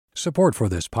Support for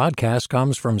this podcast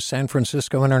comes from San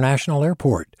Francisco International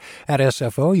Airport. At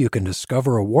SFO, you can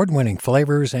discover award-winning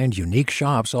flavors and unique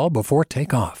shops all before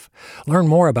takeoff. Learn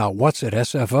more about what's at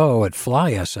SFO at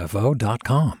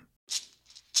flysfo.com.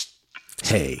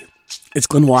 Hey, it's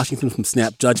Glenn Washington from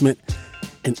Snap Judgment.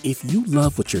 And if you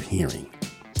love what you're hearing,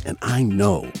 and I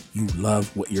know you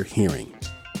love what you're hearing,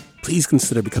 please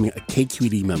consider becoming a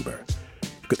KQED member.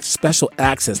 Get special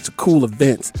access to cool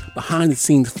events,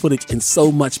 behind-the-scenes footage, and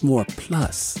so much more.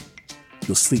 Plus,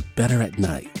 you'll sleep better at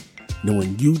night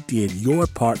knowing you did your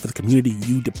part for the community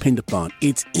you depend upon.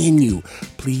 It's in you.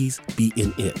 Please be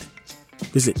in it.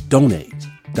 Visit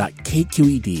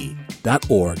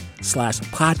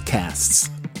donate.kqed.org/podcasts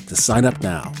to sign up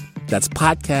now. That's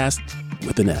podcast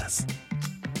with an S.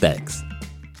 Thanks.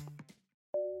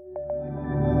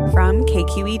 From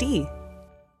KQED.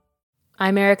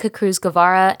 I'm Erica Cruz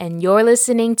Guevara, and you're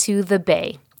listening to The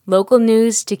Bay, local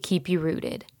news to keep you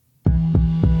rooted.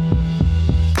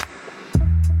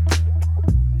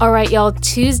 All right, y'all,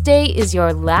 Tuesday is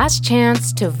your last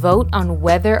chance to vote on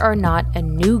whether or not a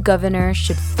new governor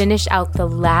should finish out the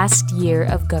last year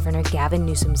of Governor Gavin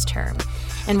Newsom's term.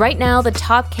 And right now, the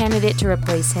top candidate to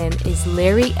replace him is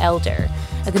Larry Elder,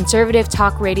 a conservative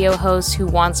talk radio host who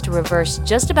wants to reverse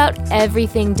just about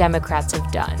everything Democrats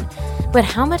have done. But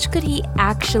how much could he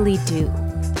actually do?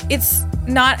 It's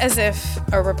not as if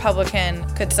a Republican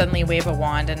could suddenly wave a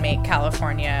wand and make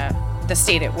California the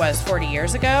state it was 40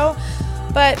 years ago,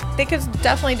 but they could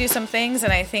definitely do some things,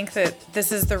 and I think that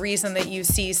this is the reason that you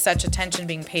see such attention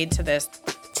being paid to this.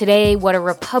 Today, what a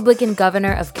Republican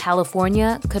governor of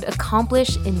California could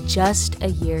accomplish in just a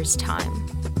year's time.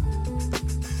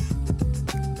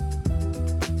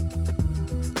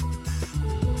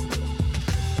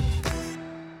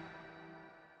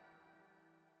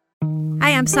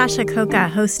 Hi, I'm Sasha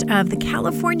Khokha, host of the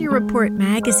California Report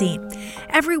magazine.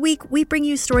 Every week, we bring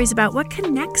you stories about what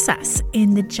connects us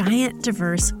in the giant,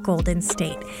 diverse Golden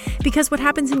State. Because what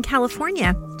happens in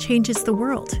California changes the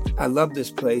world. I love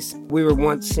this place. We were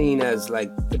once seen as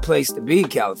like the place to be,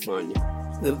 California.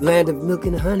 The land of milk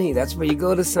and honey. That's where you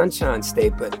go to Sunshine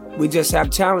State, but we just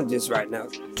have challenges right now.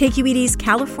 KQED's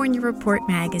California Report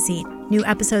magazine. New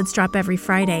episodes drop every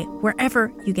Friday,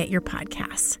 wherever you get your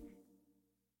podcasts.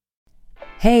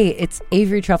 Hey, it's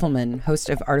Avery Trufelman,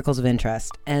 host of Articles of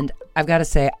Interest, and I've got to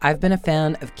say, I've been a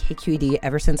fan of KQED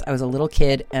ever since I was a little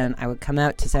kid, and I would come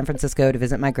out to San Francisco to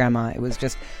visit my grandma. It was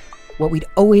just what we'd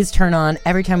always turn on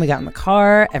every time we got in the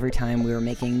car, every time we were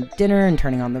making dinner and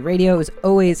turning on the radio. It was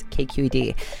always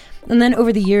KQED. And then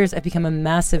over the years, I've become a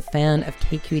massive fan of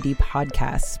KQED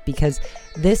podcasts because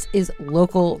this is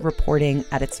local reporting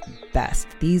at its best.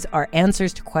 These are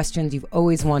answers to questions you've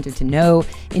always wanted to know,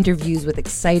 interviews with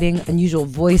exciting, unusual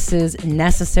voices,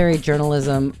 necessary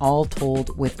journalism, all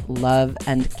told with love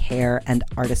and care and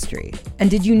artistry. And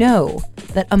did you know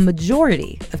that a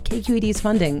majority of KQED's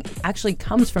funding actually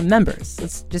comes from members?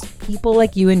 It's just people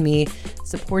like you and me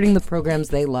supporting the programs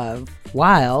they love,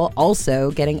 while also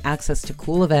getting access to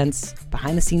cool events,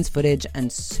 behind-the-scenes footage, and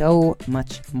so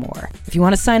much more. If you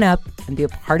want to sign up and be a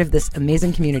part of this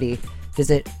amazing community,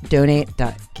 visit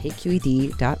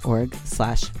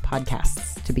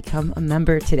donate.kqed.org/podcasts to become a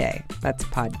member today. That's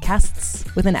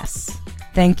podcasts with an S.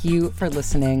 Thank you for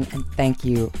listening, and thank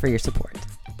you for your support.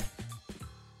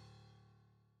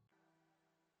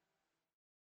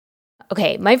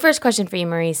 Okay, my first question for you,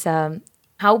 Marisa.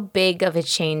 How big of a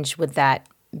change would that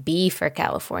be for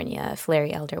California if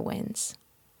Larry Elder wins?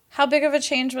 How big of a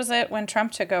change was it when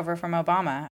Trump took over from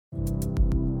Obama?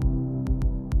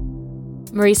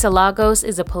 Marisa Lagos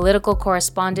is a political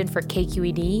correspondent for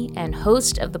KQED and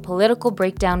host of the Political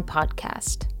Breakdown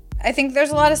podcast. I think there's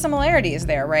a lot of similarities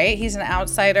there, right? He's an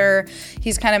outsider.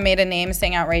 He's kind of made a name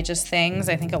saying outrageous things.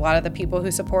 I think a lot of the people who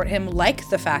support him like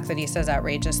the fact that he says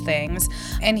outrageous things.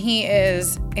 And he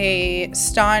is a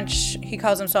staunch, he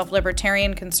calls himself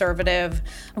libertarian conservative.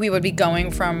 We would be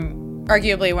going from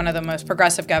arguably one of the most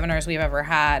progressive governors we've ever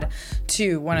had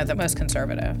to one of the most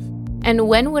conservative. And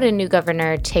when would a new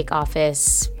governor take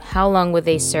office? How long would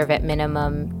they serve at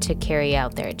minimum to carry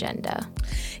out their agenda?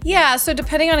 Yeah, so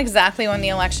depending on exactly when the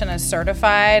election is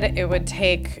certified, it would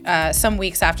take some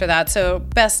weeks after that. So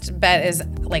best bet is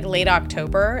like late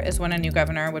October is when a new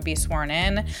governor would be sworn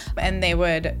in, and they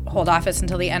would hold office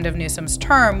until the end of Newsom's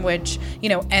term, which,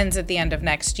 ends at the end of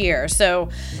next year. So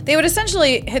they would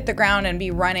essentially hit the ground and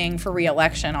be running for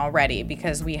re-election already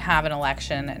because we have an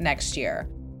election next year.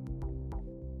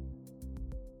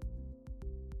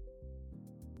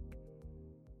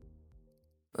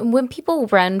 When people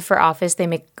run for office, they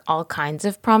make all kinds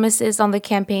of promises on the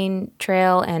campaign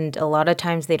trail, and a lot of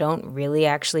times they don't really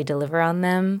actually deliver on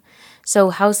them. So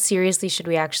how seriously should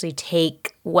we actually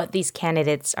take what these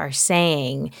candidates are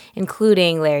saying,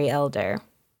 including Larry Elder?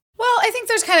 Well, I think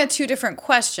there's kind of two different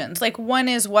questions. Like, one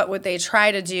is what would they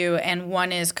try to do, and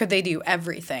one is could they do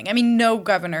everything? I mean, no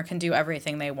governor can do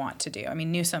everything they want to do. I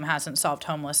mean, Newsom hasn't solved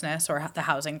homelessness or the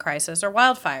housing crisis or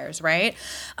wildfires, right?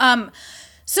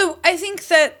 So I think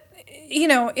that,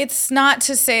 it's not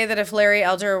to say that if Larry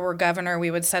Elder were governor,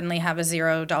 we would suddenly have a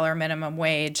 $0 minimum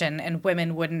wage and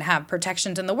women wouldn't have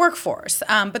protections in the workforce.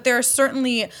 But there are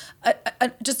certainly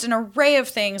just an array of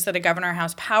things that a governor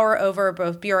has power over,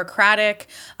 both bureaucratic,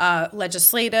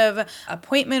 legislative,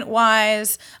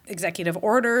 appointment-wise, executive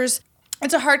orders.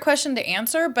 It's a hard question to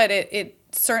answer, but it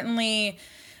certainly,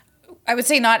 I would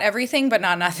say not everything, but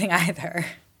not nothing either.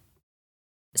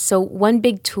 So one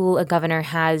big tool a governor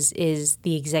has is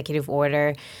the executive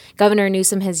order. Governor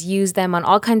Newsom has used them on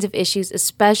all kinds of issues,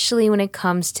 especially when it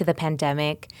comes to the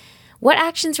pandemic. What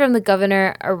actions from the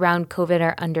governor around COVID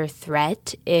are under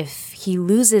threat if he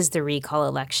loses the recall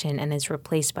election and is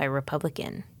replaced by a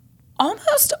Republican?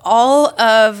 Almost all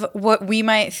of what we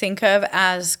might think of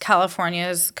as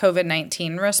California's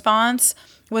COVID-19 response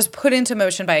was put into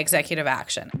motion by executive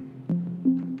action.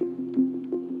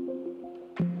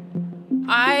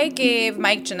 I gave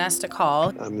Mike Genest a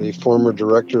call. I'm the former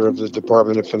director of the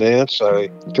Department of Finance. I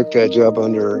took that job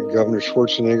under Governor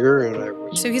Schwarzenegger,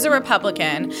 and So he's a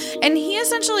Republican, and he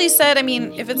essentially said,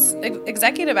 if it's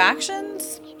executive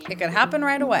actions, it could happen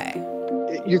right away.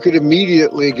 You could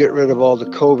immediately get rid of all the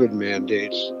COVID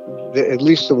mandates, at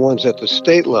least the ones at the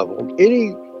state level.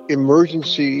 Any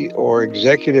emergency or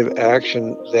executive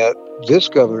action that this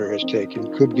governor has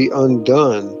taken could be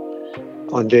undone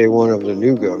on day one of the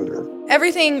new governor.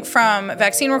 Everything from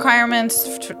vaccine requirements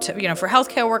for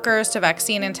healthcare workers to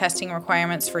vaccine and testing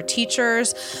requirements for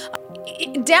teachers,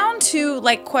 down to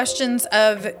questions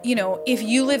of, if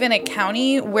you live in a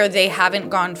county where they haven't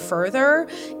gone further,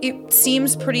 it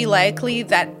seems pretty likely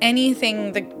that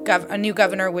anything a new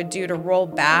governor would do to roll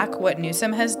back what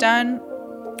Newsom has done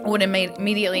would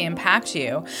immediately impact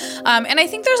you. And I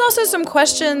think there's also some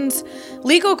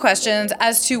legal questions,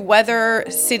 as to whether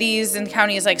cities and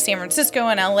counties like San Francisco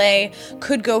and LA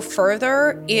could go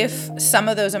further if some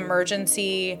of those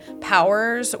emergency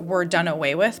powers were done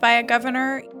away with by a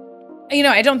governor.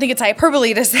 I don't think it's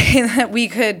hyperbole to say that we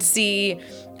could see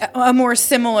a more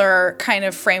similar kind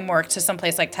of framework to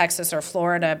someplace like Texas or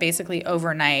Florida basically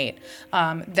overnight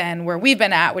than where we've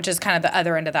been at, which is kind of the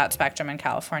other end of that spectrum in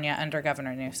California under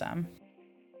Governor Newsom.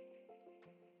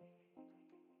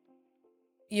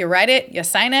 You write it, you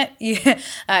sign it, you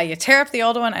tear up the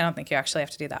old one. I don't think you actually have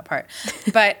to do that part.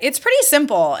 But it's pretty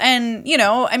simple. And,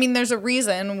 there's a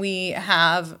reason we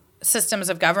have systems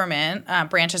of government,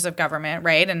 branches of government,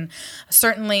 right? And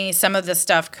certainly some of this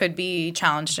stuff could be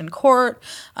challenged in court,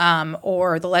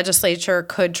 or the legislature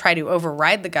could try to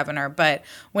override the governor. But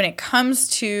when it comes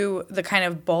to the kind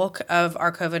of bulk of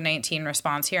our COVID-19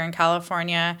 response here in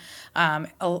California,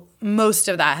 most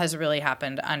of that has really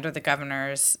happened under the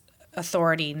governor's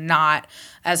authority, not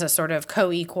as a sort of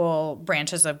co-equal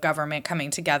branches of government coming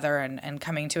together and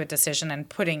coming to a decision and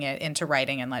putting it into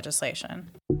writing and legislation.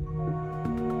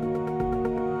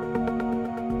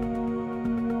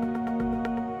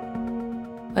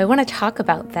 I want to talk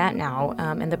about that now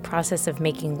and the process of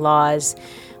making laws,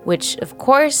 which, of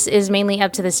course, is mainly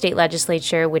up to the state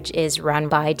legislature, which is run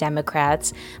by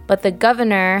Democrats. But the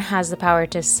governor has the power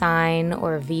to sign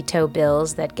or veto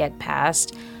bills that get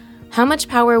passed. How much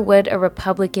power would a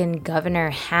Republican governor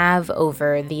have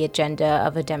over the agenda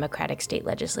of a Democratic state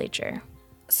legislature?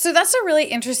 So that's a really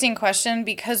interesting question,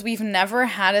 because we've never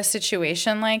had a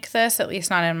situation like this, at least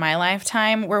not in my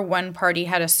lifetime, where one party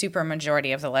had a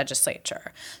supermajority of the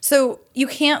legislature. So you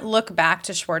can't look back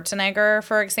to Schwarzenegger,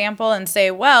 for example, and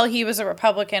say, well, he was a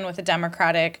Republican with a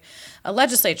Democratic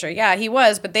legislature. Yeah, he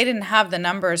was, but they didn't have the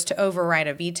numbers to override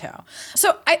a veto.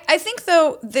 So I think,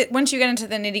 though, that once you get into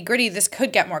the nitty-gritty, this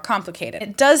could get more complicated.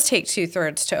 It does take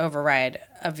 2/3 to override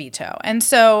a veto. And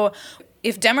so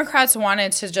if Democrats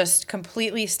wanted to just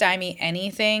completely stymie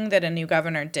anything that a new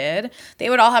governor did,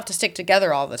 they would all have to stick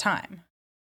together all the time.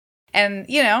 And,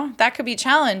 that could be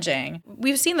challenging.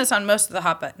 We've seen this on most of the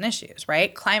hot-button issues,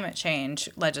 right? Climate change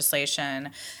legislation,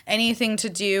 anything to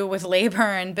do with labor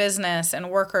and business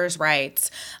and workers' rights,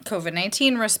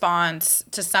 COVID-19 response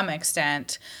to some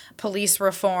extent, police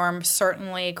reform,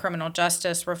 certainly criminal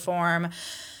justice reform.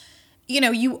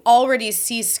 You already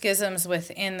see schisms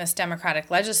within this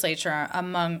Democratic legislature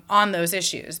on those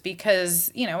issues,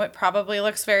 because, it probably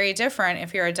looks very different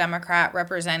if you're a Democrat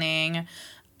representing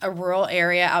a rural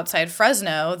area outside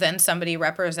Fresno than somebody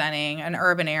representing an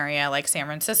urban area like San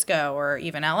Francisco or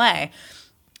even LA.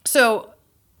 So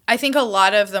I think a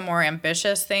lot of the more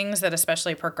ambitious things that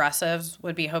especially progressives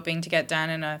would be hoping to get done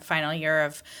in the final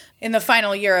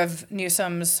year of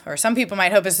Newsom's, or some people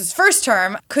might hope is his first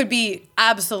term, could be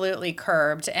absolutely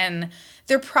curbed. And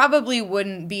there probably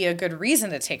wouldn't be a good reason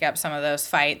to take up some of those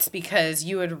fights, because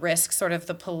you would risk sort of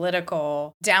the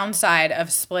political downside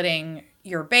of splitting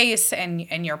your base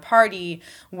and your party,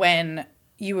 when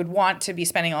you would want to be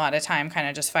spending a lot of time kind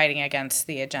of just fighting against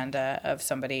the agenda of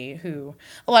somebody who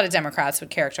a lot of Democrats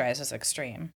would characterize as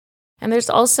extreme. And there's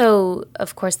also,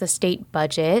 of course, the state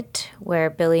budget, where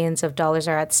billions of dollars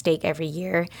are at stake every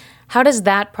year. How does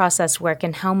that process work,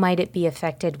 and how might it be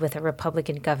affected with a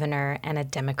Republican governor and a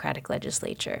Democratic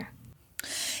legislature?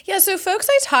 Yeah, so folks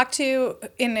I talk to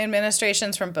in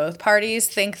administrations from both parties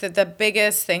think that the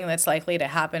biggest thing that's likely to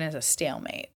happen is a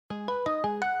stalemate.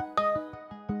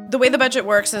 The way the budget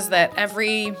works is that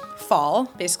every fall,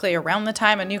 basically around the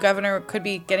time a new governor could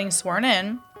be getting sworn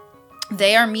in,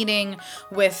 they are meeting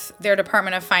with their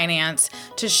Department of Finance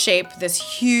to shape this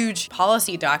huge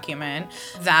policy document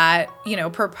that,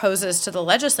 proposes to the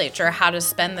legislature how to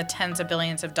spend the tens of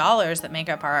billions of dollars that make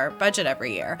up our budget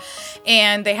every year.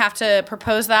 And they have to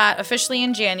propose that officially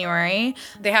in January.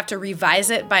 They have to revise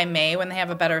it by May when they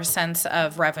have a better sense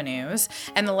of revenues.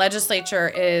 And the legislature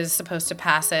is supposed to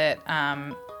pass it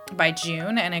by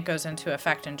June, and it goes into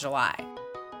effect in July.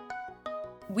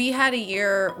 We had a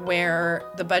year where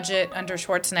the budget under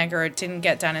Schwarzenegger didn't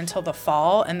get done until the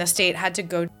fall, and the state had to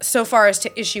go so far as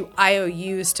to issue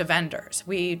IOUs to vendors.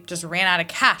 We just ran out of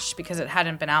cash because it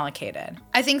hadn't been allocated.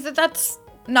 I think that that's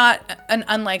not an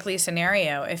unlikely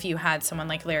scenario if you had someone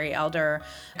like Larry Elder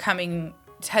coming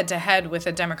head-to-head with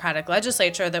a Democratic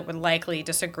legislature that would likely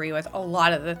disagree with a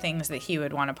lot of the things that he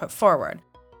would want to put forward.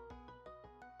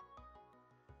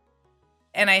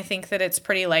 And I think that it's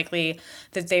pretty likely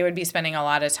that they would be spending a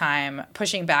lot of time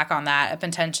pushing back on that and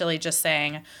potentially just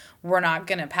saying, we're not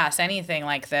going to pass anything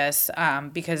like this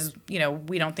because,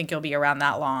 we don't think you'll be around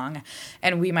that long.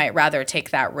 And we might rather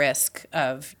take that risk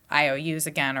of IOUs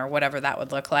again, or whatever that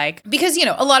would look like. Because,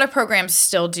 a lot of programs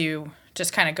still do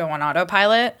just kind of go on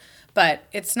autopilot, but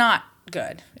it's not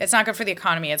good. It's not good for the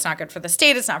economy. It's not good for the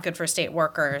state. It's not good for state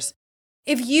workers.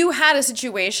 If you had a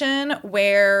situation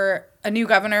where a new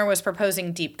governor was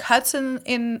proposing deep cuts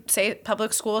in, say,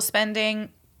 public school spending,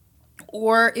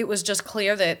 or it was just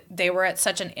clear that they were at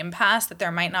such an impasse that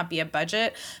there might not be a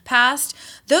budget passed,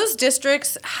 those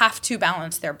districts have to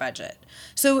balance their budget.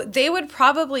 So they would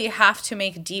probably have to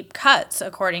make deep cuts,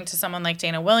 according to someone like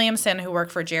Dana Williamson, who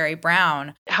worked for Jerry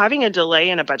Brown. Having a delay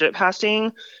in a budget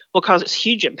passing will cause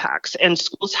huge impacts, and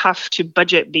schools have to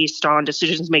budget based on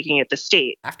decisions making at the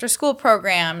state. After school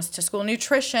programs to school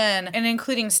nutrition and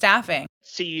including staffing.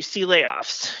 So you see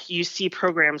layoffs, you see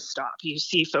programs stop, you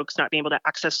see folks not being able to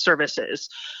access services.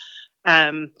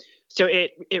 So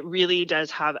it really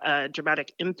does have a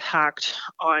dramatic impact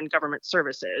on government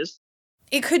services.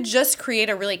 It could just create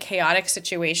a really chaotic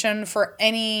situation for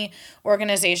any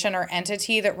organization or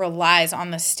entity that relies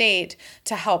on the state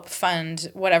to help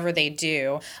fund whatever they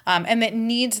do, and that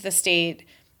needs the state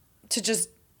to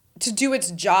do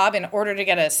its job in order to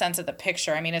get a sense of the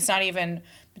picture. I mean, it's not even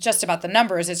just about the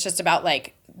numbers. It's just about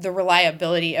the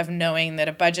reliability of knowing that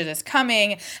a budget is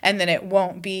coming and that it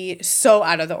won't be so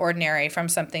out of the ordinary from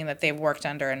something that they've worked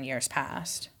under in years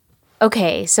past.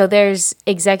 Okay, so there's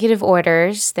executive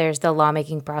orders, there's the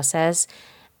lawmaking process.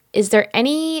 Is there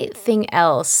anything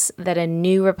else that a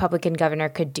new Republican governor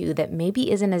could do that maybe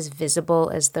isn't as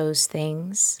visible as those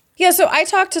things? Yeah, so I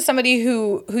talked to somebody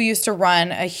who used to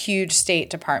run a huge state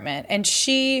department, and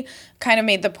she kind of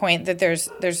made the point that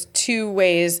there's two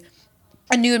ways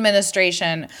a new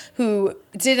administration who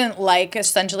didn't like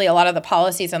essentially a lot of the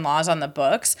policies and laws on the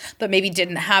books, but maybe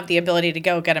didn't have the ability to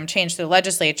go get them changed through the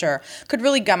legislature, could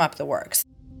really gum up the works.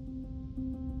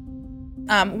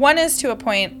 One is to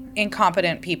appoint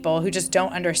incompetent people who just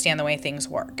don't understand the way things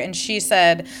work. And she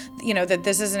said, that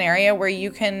this is an area where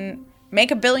you can make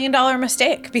 $1 billion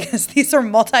mistake because these are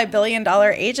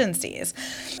multi-billion-dollar agencies.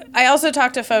 I also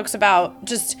talked to folks about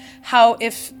just how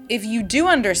if you do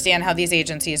understand how these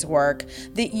agencies work,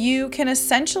 that you can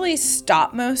essentially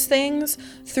stop most things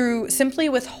through simply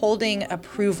withholding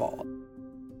approval.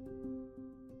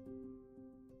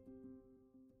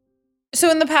 So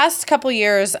in the past couple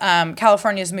years,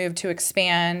 California's moved to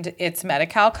expand its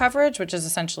Medi-Cal coverage, which is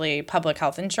essentially public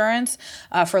health insurance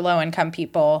for low-income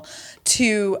people,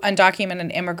 to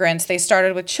undocumented immigrants. They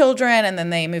started with children, and then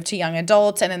they moved to young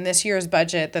adults. And in this year's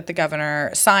budget that the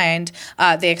governor signed,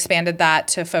 they expanded that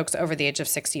to folks over the age of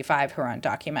 65 who are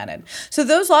undocumented. So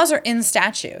those laws are in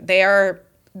statute. They are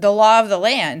the law of the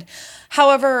land.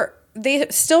 However, they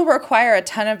still require a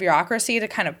ton of bureaucracy to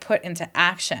kind of put into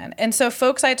action. And so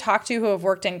folks I talk to who have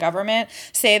worked in government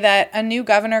say that a new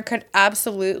governor could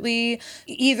absolutely,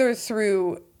 either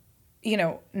through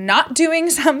not doing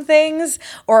some things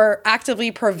or actively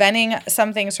preventing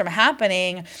some things from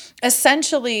happening,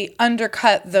 essentially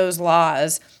undercut those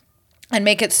laws and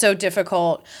make it so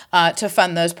difficult to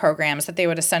fund those programs that they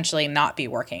would essentially not be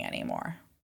working anymore.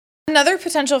 Another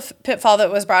potential pitfall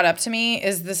that was brought up to me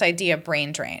is this idea of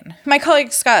brain drain. My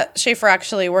colleague Scott Schaefer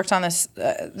actually worked on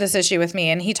this issue with me,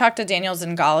 and he talked to Daniel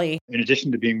Zingali. In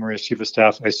addition to being Maria's chief of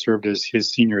staff, I served as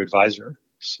his senior advisor.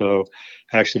 So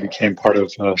I actually became part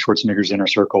of Schwarzenegger's inner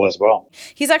circle as well.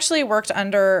 He's actually worked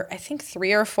under, I think,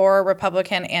 3 or 4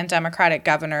 Republican and Democratic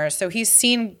governors. So he's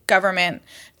seen government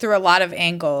through a lot of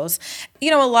angles.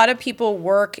 A lot of people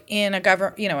work in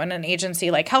in an agency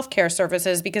like healthcare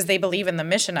services because they believe in the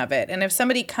mission of it. And if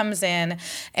somebody comes in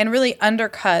and really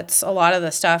undercuts a lot of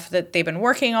the stuff that they've been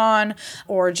working on,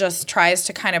 or just tries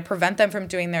to kind of prevent them from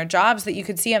doing their jobs, that you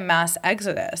could see a mass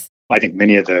exodus. I think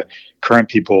many of the current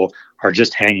people are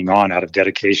just hanging on out of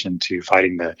dedication to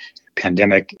fighting the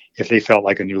pandemic. If they felt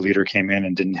like a new leader came in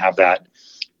and didn't have that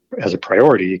as a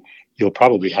priority, you'll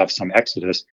probably have some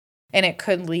exodus. And it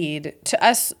could lead to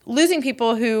us losing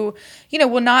people who,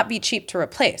 will not be cheap to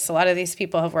replace. A lot of these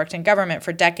people have worked in government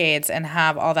for decades and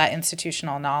have all that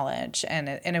institutional knowledge. And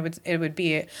it would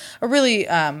be a really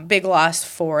big loss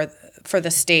for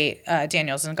the state,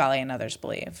 Daniel Zingali and others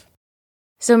believe.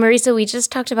 So, Marisa, we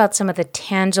just talked about some of the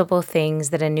tangible things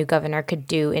that a new governor could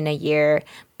do in a year,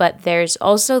 but there's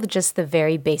also just the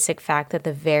very basic fact that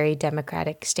the very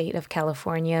Democratic state of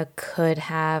California could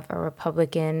have a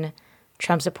Republican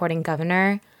Trump-supporting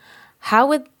governor. How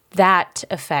would that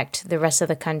affect the rest of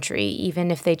the country,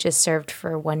 even if they just served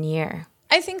for 1 year?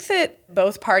 I think that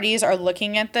both parties are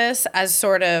looking at this as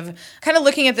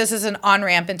looking at this as an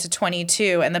on-ramp into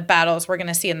 22 and the battles we're going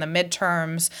to see in the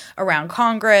midterms around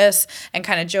Congress and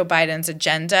kind of Joe Biden's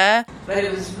agenda. But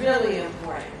it was really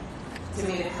important to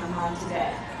me to come home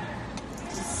today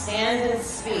to stand and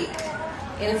speak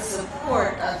in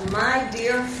support of my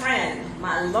dear friend,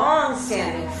 my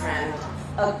long-standing friend,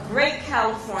 a great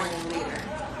California leader,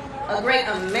 a great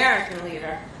American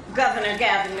leader, Governor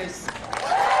Gavin Newsom.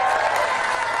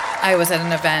 I was at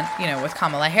an event, with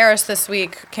Kamala Harris this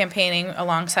week campaigning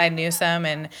alongside Newsom,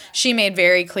 and she made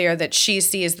very clear that she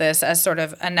sees this as sort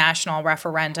of a national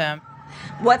referendum.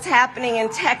 What's happening in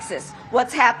Texas,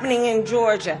 what's happening in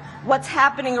Georgia, what's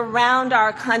happening around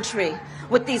our country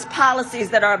with these policies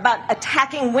that are about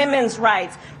attacking women's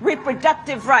rights,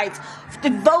 reproductive rights,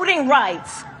 voting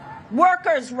rights,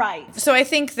 workers' rights. So I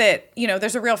think that,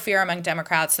 there's a real fear among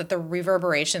Democrats that the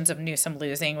reverberations of Newsom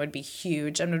losing would be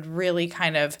huge and would really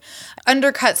kind of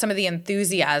undercut some of the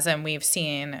enthusiasm we've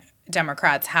seen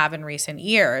Democrats have in recent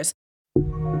years.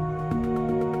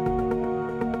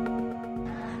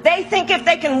 They think if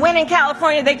they can win in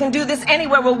California, they can do this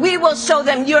anywhere. Well, we will show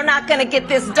them you're not going to get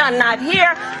this done. Not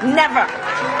here, never.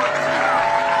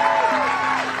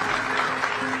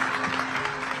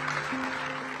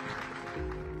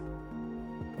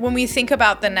 When we think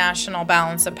about the national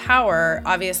balance of power,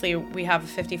 obviously we have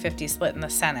a 50-50 split in the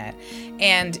Senate.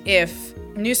 And if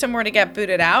Newsom were to get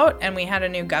booted out and we had a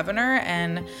new governor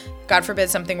and God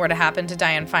forbid something were to happen to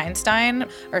Dianne Feinstein,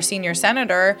 our senior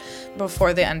senator,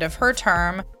 before the end of her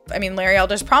term, Larry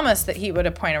Elder's promised that he would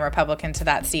appoint a Republican to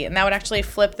that seat, and that would actually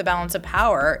flip the balance of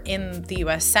power in the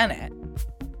U.S. Senate.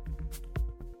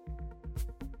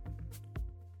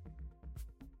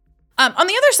 On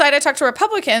the other side, I talked to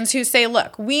Republicans who say,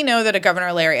 look, we know that a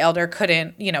Governor Larry Elder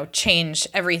couldn't, change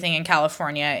everything in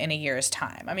California in a year's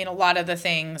time. A lot of the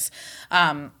things,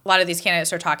 a lot of these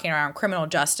candidates are talking around criminal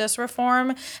justice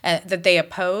reform that they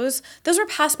oppose. Those were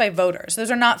passed by voters. Those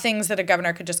are not things that a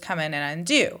governor could just come in and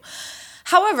undo.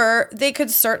 However, they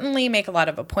could certainly make a lot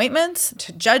of appointments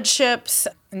to judgeships.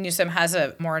 Newsom has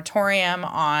a moratorium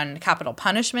on capital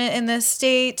punishment in this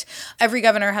state. Every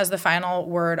governor has the final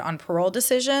word on parole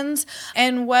decisions.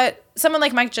 And what someone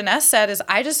like Mike Janess said is,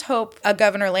 I just hope a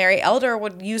Governor Larry Elder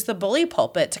would use the bully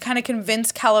pulpit to kind of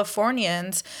convince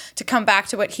Californians to come back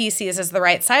to what he sees as the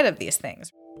right side of these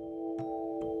things.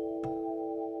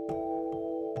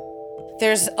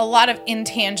 There's a lot of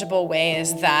intangible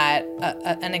ways that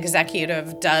an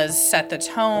executive does set the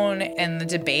tone in the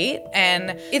debate.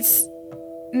 And it's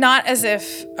not as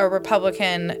if a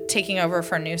Republican taking over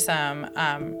for Newsom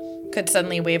could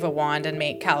suddenly wave a wand and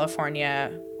make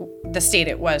California the state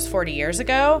it was 40 years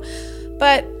ago.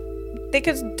 But they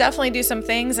could definitely do some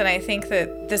things. And I think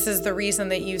that this is the reason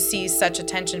that you see such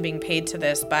attention being paid to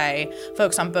this by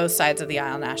folks on both sides of the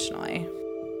aisle nationally.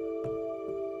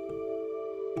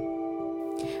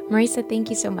 Marisa, thank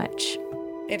you so much.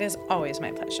 It is always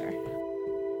my pleasure.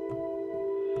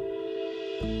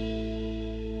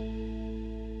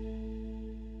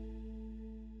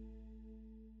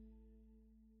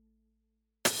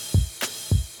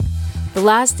 The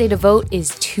last day to vote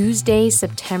is Tuesday,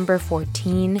 September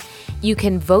 14. You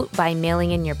can vote by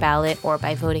mailing in your ballot or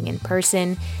by voting in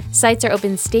person. Sites are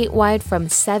open statewide from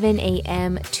 7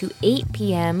 a.m. to 8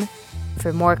 p.m.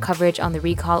 For more coverage on the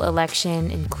recall election,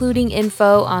 including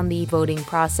info on the voting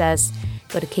process,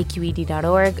 go to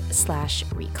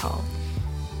kqed.org/recall.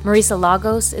 Marisa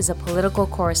Lagos is a political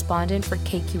correspondent for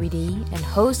KQED and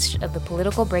host of the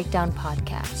Political Breakdown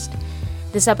podcast.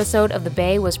 This episode of The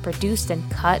Bay was produced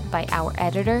and cut by our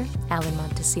editor, Alan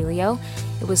Montecillo.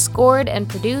 It was scored and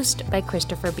produced by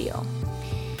Christopher Beal.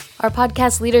 Our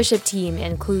podcast leadership team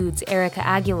includes Erica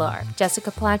Aguilar,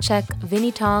 Jessica Placzek,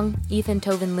 Vinnie Tong, Ethan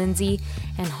Tobin-Lindsay,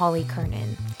 and Holly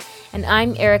Kernan. And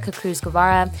I'm Erica Cruz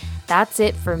Guevara. That's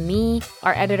it for me.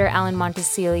 Our editor, Alan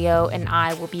Montecillo, and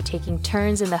I will be taking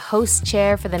turns in the host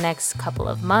chair for the next couple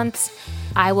of months.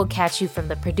 I will catch you from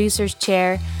the producer's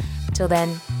chair. Till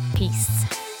then, peace.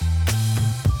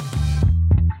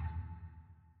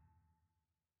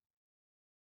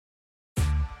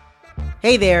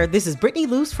 Hey there, this is Brittany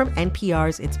Luce from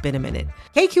NPR's It's Been a Minute.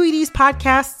 KQED's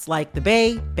podcasts like The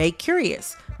Bay, Bay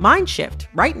Curious, Mindshift,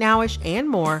 Right Nowish, and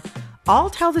more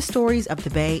all tell the stories of the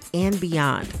Bay and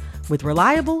beyond with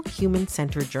reliable,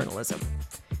 human-centered journalism.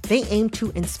 They aim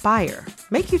to inspire,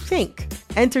 make you think,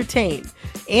 entertain,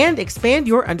 and expand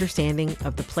your understanding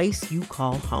of the place you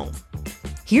call home.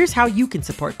 Here's how you can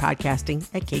support podcasting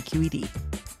at KQED.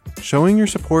 Showing your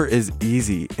support is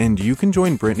easy, and you can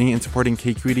join Brittany in supporting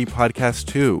KQED Podcast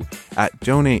too at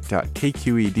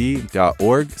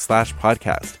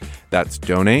donate.kqed.org/podcast. That's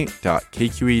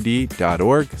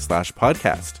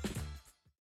donate.kqed.org/podcast.